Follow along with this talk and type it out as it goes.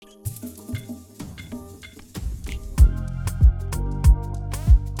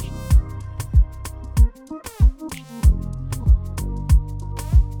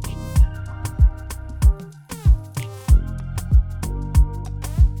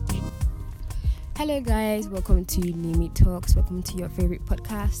Hello guys, welcome to Nimi Talks. Welcome to your favorite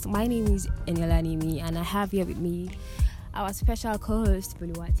podcast. My name is Eniola Nimi and I have here with me our special co-host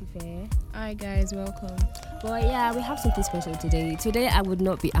Boluwati Fair. Hi guys, welcome. But yeah, we have something special today. Today I would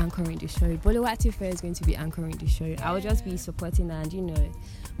not be anchoring the show. Boluwati Fair is going to be anchoring the show. I will just be supporting and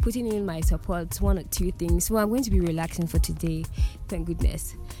putting in my support, one or two things. So I'm going to be relaxing for today. Thank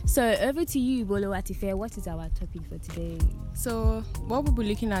goodness. So over to you, Boluwati Fair. What is our topic for today? So what we'll be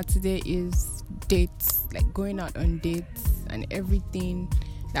looking at today is dates, like going out on dates and everything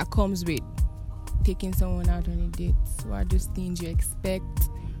that comes with taking someone out on a date. What are those things you expect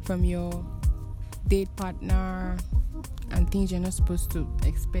from your date partner and things you're not supposed to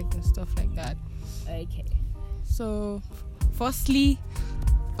expect and stuff like that. Okay. So firstly,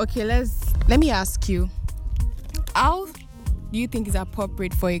 let me ask you, how do you think it's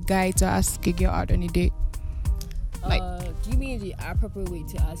appropriate for a guy to ask a girl out on a date? Do you mean the appropriate way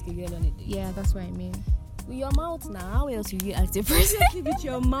to ask a girl on a date? Yeah, that's what I mean. With your mouth now, how else will you ask the person? With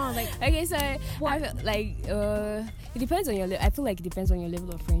your mouth, okay, so I feel it depends on I feel like it depends on your level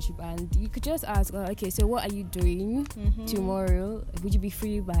of friendship, and you could just ask, okay, so what are you doing tomorrow? Would you be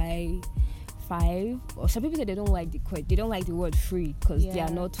free by 5? Or some people say they don't like the word free because they're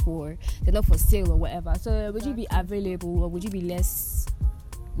not for sale or whatever. So would you be available, or would you be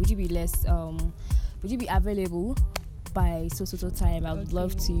available by so time? I would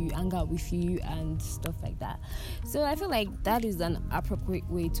love to hang out with you and stuff like that. So I feel like that is an appropriate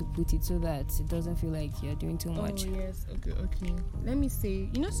way to put it so that it doesn't feel like you're doing too much. Oh yes, okay. Let me say,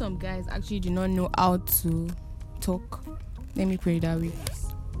 some guys actually do not know how to talk. Let me put it that way.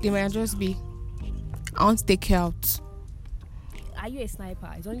 They might just be, I want to take you out. Are you a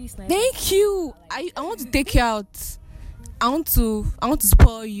sniper? It's only sniper. Thank you. I want to take you out. I want to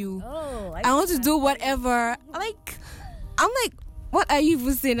spoil you. I want to do whatever. I'm like, what are you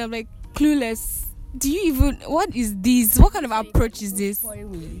even saying? I'm like, clueless. What is this? What kind of approach is this?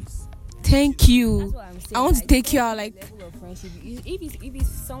 Thank you. That's what I'm saying. I want to take you out, level of friendship. If it's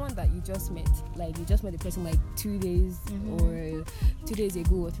someone that you just met, like you just met the person like 2 days or 2 days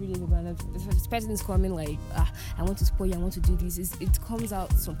ago or 3 days ago, and this person is coming like, I want to spoil you, I want to do this. It comes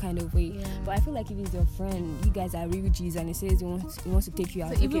out some kind of way. Yeah. But I feel like if it's your friend, you guys are real G's, and he says he wants to take you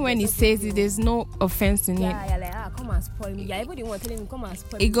out. So even when he says it, there's no offense in it. Yeah, like come and spoil me. Yeah, everybody wants to tell him come and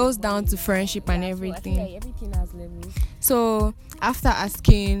spoil me. It goes down to friendship and everything. So I feel like everything has levels. So after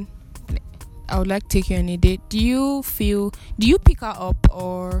asking, I would like to take you on a date, do you pick her up,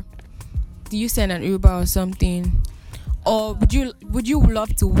 or do you send an Uber or something? Or would you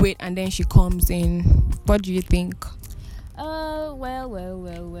love to wait and then she comes in? What do you think?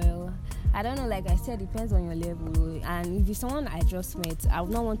 Well. I don't know, like I said, it depends on your level. And if it's someone I just met, I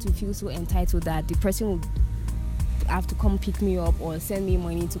would not want to feel so entitled that the person would have to come pick me up or send me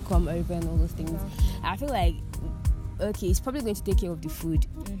money to come over and all those things. I feel like, okay, it's probably going to take care of the food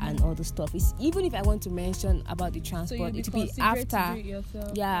and all the stuff. It's, even if I want to mention about the transport, it will be after.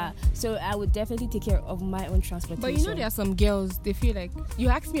 Yeah, so I would definitely take care of my own transportation. But there are some girls, they feel like, you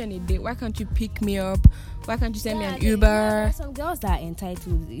asked me on a date, why can't you pick me up? Why can't you send me an Uber? There are some girls that are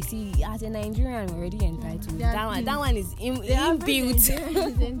entitled. You see, as a Nigerian, we're already entitled. That one is inbuilt.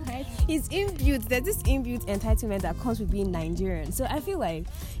 It's inbuilt. There's this inbuilt entitlement that comes with being Nigerian. So I feel like,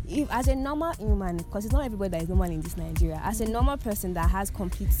 if as a normal human, because it's not everybody that is normal in this Nigeria, as a normal person that has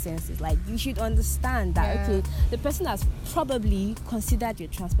complete senses, like, you should understand that okay, the person has probably considered your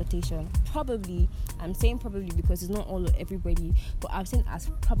transportation. Probably, I'm saying probably because it's not all of everybody, but I'm saying as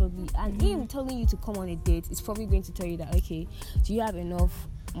probably. And him telling you to come on a date is probably going to tell you that, okay, do you have enough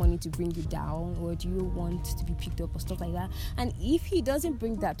money to bring you down, or do you want to be picked up or stuff like that? And if he doesn't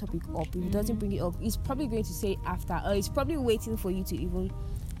bring that topic up, if he doesn't bring it up, he's probably going to say after, or he's probably waiting for you to even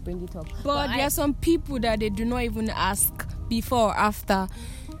bring it up. But there are some people that they do not even ask before or after.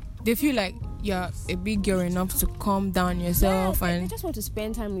 They feel like you're a big girl enough to calm down yourself, and they just want to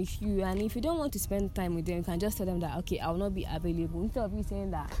spend time with you. And if you don't want to spend time with them, you can just tell them that, okay, I will not be available, instead of you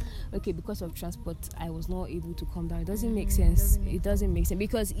saying that, okay, because of transport I was not able to come down. It doesn't make sense. It doesn't make sense,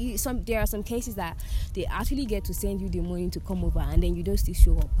 because there are some cases that they actually get to send you the money to come over, and then you don't still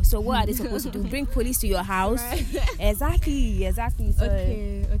show up. So what are they supposed to do? Bring police to your house? Right. Exactly. So,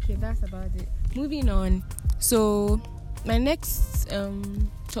 okay, that's about it. Moving on. So my next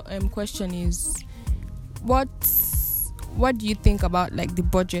question is, what do you think about like the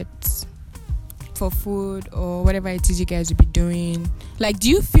budget for food or whatever it is you guys will be doing? Like, do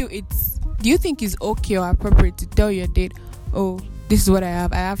you think it's okay or appropriate to tell your date, oh, this is what I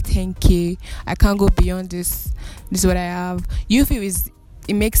have 10k, I can't go beyond this is what I have? You feel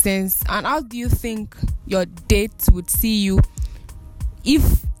it makes sense? And how do you think your date would see you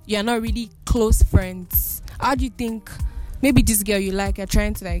if you're not really close friends, how do you think maybe this girl you like, you're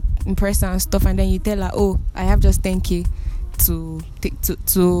trying to like impress her and stuff, and then you tell her, oh, I have just 10K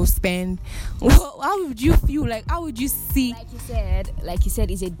to spend? How would you feel? Like, how would you see? Like you said,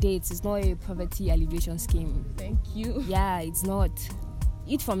 it's a date. It's not a poverty alleviation scheme. Thank you. Yeah, it's not.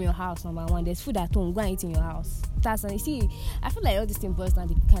 Eat from your house, number one. There's food at home. Go and eat in your house. You see, I feel like all this thing boils down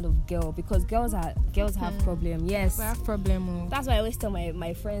to the kind of girl, because girls have problem. Yes, we have problem. That's why I always tell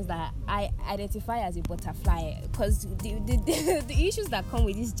my friends that I identify as a butterfly, because the issues that come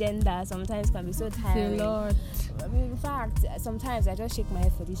with this gender sometimes can be so tiring. A lot. I mean, in fact, sometimes I just shake my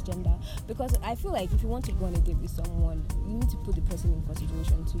head for this gender, because I feel like if you want to go on a date with someone, you need to put the person in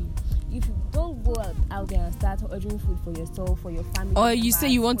consideration too. If you don't go out there and start ordering food for yourself, for your family, or you say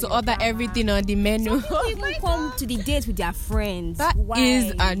you want to order everything on the menu. Some people come to the date with their friends. That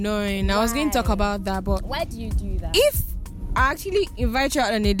is annoying. Why? I was going to talk about that, but why do you do that? If I actually invite you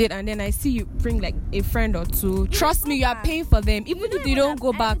out on a date and then I see you bring like a friend or two, trust me, you are paying for them. Even if you don't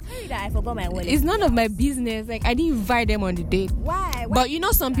go back, I forgot my wallet. It's none of my business. Like, I didn't invite them on the date. Why? But you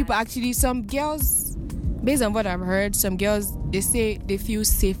know, some people actually, some girls, based on what I've heard, some girls, they say they feel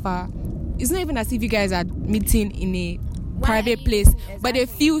safer. It's not even as if you guys are meeting in a private place, but they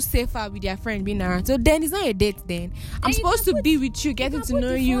feel safer with their friend being around. So then it's not a date. Then I'm supposed to be with you, getting to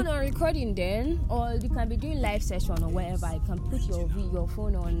know you. You can put your phone on recording then, or you can be doing live session or whatever. You can put your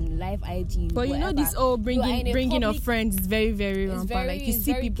phone on live IG. But you know, this bringing of friends is very, very rampant. Like, you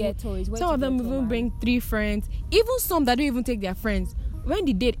see people, some of them even bring 3 friends, even some that don't even take their friends. When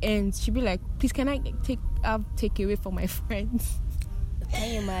the date ends, she'll be like, please, can I take away for my friends?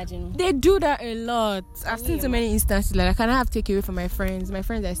 Can you imagine? They do that a lot. I've seen so many instances like, can I have takeaway for my friends? My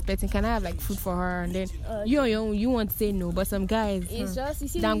friends are expecting, can I have like food for her? And then you on your own, you want to say no, but some guys, it's just, you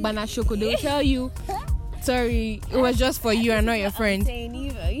see, Dangbana Shoko, they'll tell you, sorry, it was just for you and not your friend.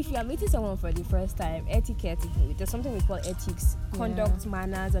 If you are meeting someone for the first time, etiquette, there's something we call ethics, conduct,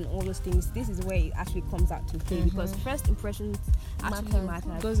 manners, and all those things. This is where it actually comes out to play, because first impressions actually matter.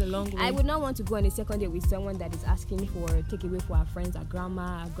 Goes a long way. I would not want to go on a second date with someone that is asking for takeaway for our friends, our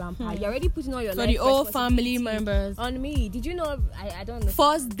grandma, our grandpa. You're already putting all your for the old family members on me. Did you know? I don't know.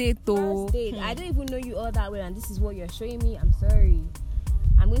 First date though. I don't even know you all that well, and this is what you're showing me. I'm sorry.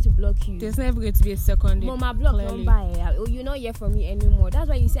 I'm going to block you. There's never going to be a second date. Mama, block number. You're not here for me anymore. That's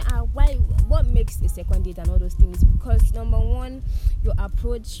why you say, why? What makes a second date and all those things? Because number one, your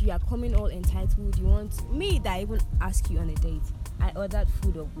approach, you are coming all entitled. You want me that I even ask you on a date. I ordered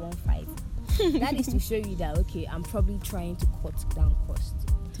food of 1.5. That is to show you that, okay, I'm probably trying to cut down cost.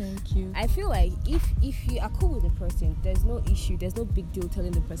 Thank you. I feel like if you are cool with the person, there's no issue, there's no big deal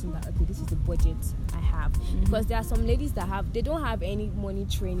telling the person that, okay, this is the budget I have. Because there are some ladies that they don't have any money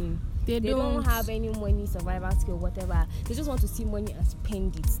training. They don't have any money survival skill, whatever. They just want to see money and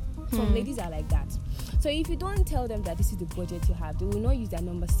spend it. Some ladies are like that. So if you don't tell them that this is the budget you have, they will not use their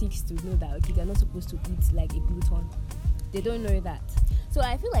number 6 to know that, okay, they're not supposed to eat like a glutton. They don't know that. So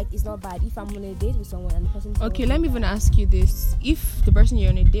I feel like it's not bad if I'm on a date with someone and the person. Okay, let me even ask you this: if the person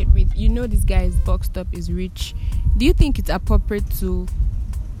you're on a date with, you know this guy is boxed up, is rich, do you think it's appropriate to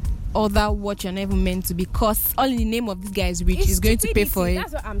order what you're not even meant to, because all in the name of this guy is rich, he's going to pay for it?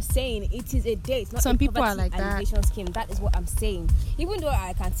 That's what I'm saying. It is a date, not some a people are like that scheme. That is what I'm saying. Even though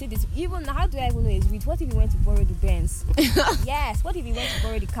I can say this, even how do I even know he's rich? What if he went to borrow the Benz? Yes. What if he went to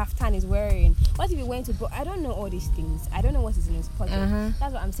borrow the kaftan he's wearing? What if he went to I don't know all these things. I don't know what is in his pocket.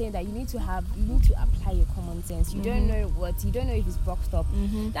 That's what I'm saying, that you need to apply your common sense. You don't know if he's boxed up.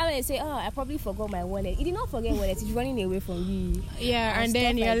 That way you say, I probably forgot my wallet. He did not forget wallet. He's running away from you. Yeah, and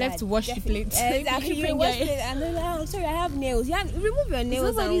then you're left to wash the plate. Exactly. You wash it and then, I'm sorry, I have nails. Remove your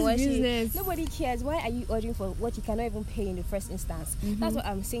nails and wash business. It. Nobody cares. Why are you ordering for what you cannot even pay in the first instance? That's what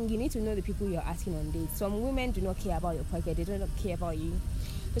I'm saying. You need to know the people you're asking on dates. Some women do not care about your pocket. They don't care about you.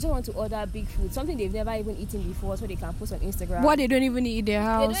 They just want to order big food, something they've never even eaten before, so they can post on Instagram. What, they don't even eat their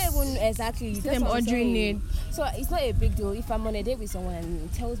house? They don't even, exactly. See them ordering it. So it's not a big deal. If I'm on a date with someone and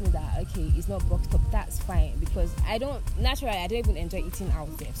it tells me that, okay, it's not boxed up, that's fine, because I don't even enjoy eating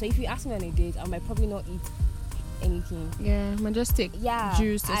out there. So if you ask me on a date, I might probably not eat anything. Yeah, I might just take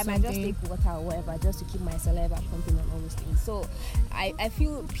juice or something. I might just take water or whatever, just to keep my saliva pumping and all those things. So I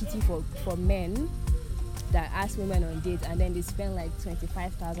feel pity for men that ask women on dates and then they spend like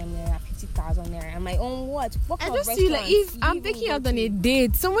 25,000 naira, 50,000 naira. I'm like, on what? What I kind of just feel like if restaurants I'm you even taking go out on to? a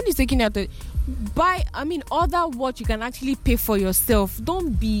date, someone is taking out order what you can actually pay for yourself.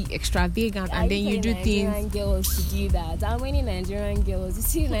 Don't be extravagant Are and then you do Nigerian things. girls to do that? How many Nigerian girls? You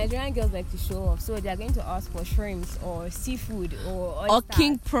see, Nigerian girls like to show off, so they're going to ask for shrimps or seafood or Or oysters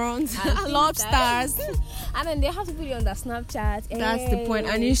king prawns, and things lobsters. and then they have to put it on the Snapchat. That's the point.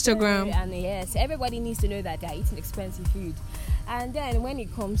 And Instagram. And yes, everybody needs to know that they're eating expensive food. And then when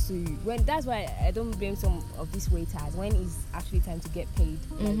it comes to that's why I don't blame some of these waiters. When it's actually time to get paid,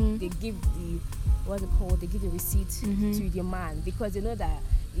 like, they give they give the receipt to the man because they know that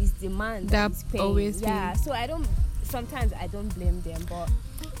it's the man that is paying. Always yeah. So sometimes I don't blame them, but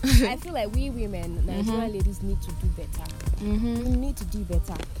I feel like we women, Nigerian ladies, need to do better. We need to do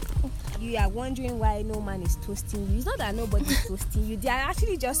better. You are wondering why no man is toasting you. It's not that nobody is toasting you. They are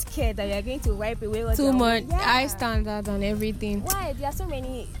actually just scared that you are going to wipe away what Too much Yeah. high standard and everything. Why? There are so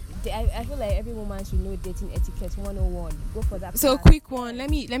many. I feel like every woman should know dating etiquette 101. Go for that. So plan. quick one. Let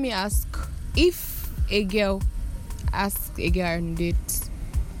me ask: if a girl asks a guy on a date,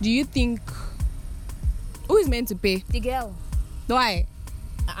 do you think who is meant to pay? The girl. Why?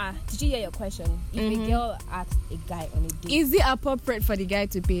 Did you hear your question? If a girl asks a guy on a date, Is it appropriate for the guy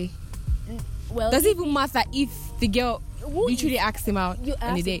to pay? well, Does it even matter if the girl Who literally is- asks him out you on a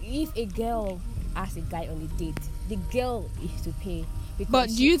ask date? if a girl asks a guy on a date, the girl is to pay. Because But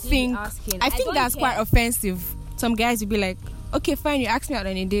do you she's think? asking. I think don't that's care. quite offensive. Some guys would be like, "Okay, fine, you asked me out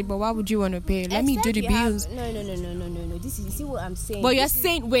on a date, but why would you want to pay? Let me do Except the you have- bills." No. This is, you see what I'm saying. But you're This is-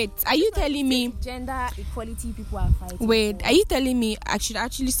 saying, wait, are you telling me? gender equality people are fighting. Wait, for. are you telling me I should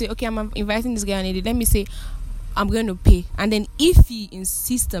actually say, okay, I'm inviting this guy on a date. Let me say, I'm going to pay, and then if he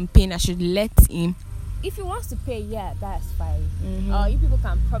insists on paying, I should let him. If he wants to pay, yeah, that's fine. You people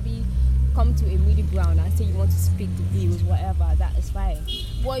can probably come to a middle ground and say you want to split the bills, whatever. That is fine.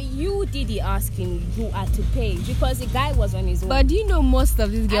 But you did the asking, you had to pay because the guy was on his own. But do you know most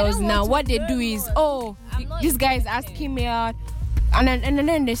of these girls don't want now? to What they do learn is, more. I'm not this guy is interested. asking me out, and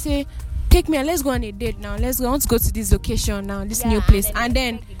then they say, take me out, let's go on a date now. Let's go to this location now, this new place, and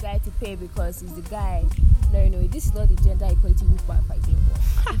then expect the guy to pay because he's the guy. No, this is not the gender equality people are fighting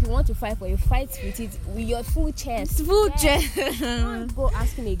for. If you want to fight for it, fight with it with your full chest. Don't go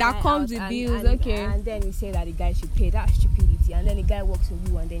asking a guy That comes out with and- bills, and- okay. And then you say that the guy should pay. That's stupidity. And then the guy walks with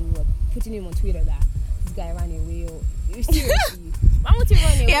you, and then you are putting him on Twitter that this guy ran away. Or, seriously, why won't you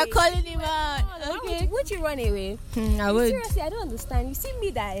run away? You're calling him out. Why Okay. would you run away? I would. Seriously, I don't understand. You see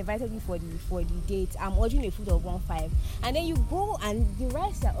me that I invited you for the date. I'm ordering a food of 1.5, and then you go and the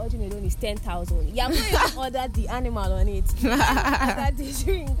rice you're ordering alone is 10,000. You're going to order the animal on it, order the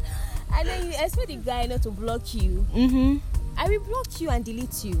drink, and then you expect the guy not to block you. I will block you and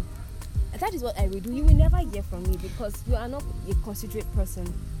delete you. That is what I will do. You will never hear from me because you are not a considerate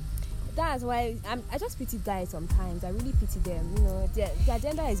person. That's why I just pity guys sometimes. I really pity them. You know, their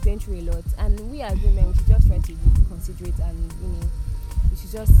gender is going through a lot, and we as women, we should just try to be considerate and we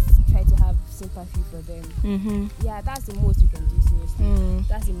should just try to have sympathy for them. Yeah, that's the most you can do. Seriously,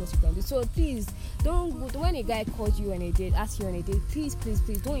 that's the most you can do. So please, don't when a guy calls you on a date, ask you on a date, please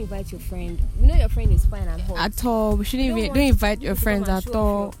don't invite your friend. You know your friend is fine and hot. At all, we shouldn't even want don't invite you your to come friends and at show off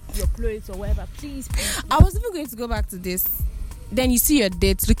all. Your clothes or whatever. Please. I was even going to go back to this. Then you see your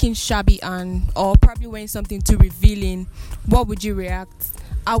date looking shabby or probably wearing something too revealing. What would you react?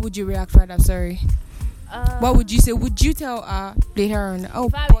 How would you react, rather? Sorry. What would you say? Would you tell later on? Oh,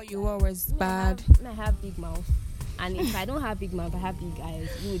 what you wore was bad. I have big mouth, and if I don't have big mouth, I have big eyes.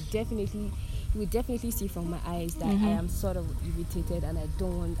 You would definitely see from my eyes that I am sort of irritated, and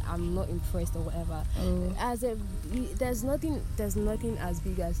I'm not impressed or whatever. There's nothing as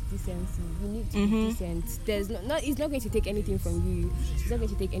big as decency. You need to be decent. It's not going to take anything from you. It's not going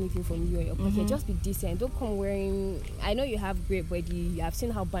to take anything from you or your pocket. Just be decent. Don't come wearing. I know you have great body. I've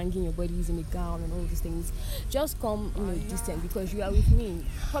seen how banging your body is in a gown and all these things. Just come, decent because you are with me.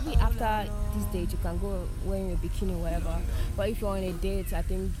 Probably after this date, you can go wearing a bikini or whatever. But if you're on a date, I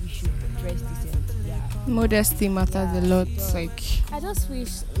think you should dress decent. Yeah. Modesty matters a lot. So Like I just wish,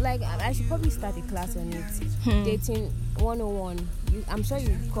 I should probably start a class on it. Dating 101. I'm sure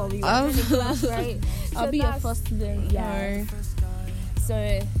you call me a class, right? I'll So be your that's- first student. Yeah.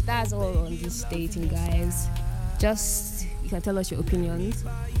 So that's all on this dating, guys. Just you can tell us your opinions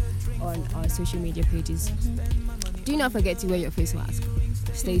on our social media pages. Do not forget to wear your face mask.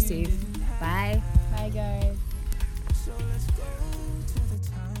 Stay safe. Bye. Bye, guys. So let's go to the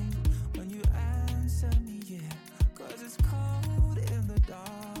time when you answer me, yeah. 'Cause it's cold in the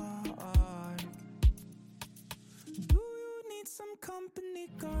dark. Do you need some company,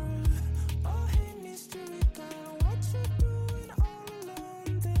 girl? Oh, hey, mystery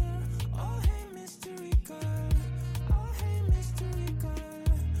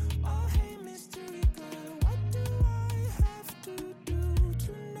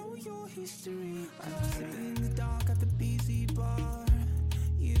history. I'm sitting in the dark.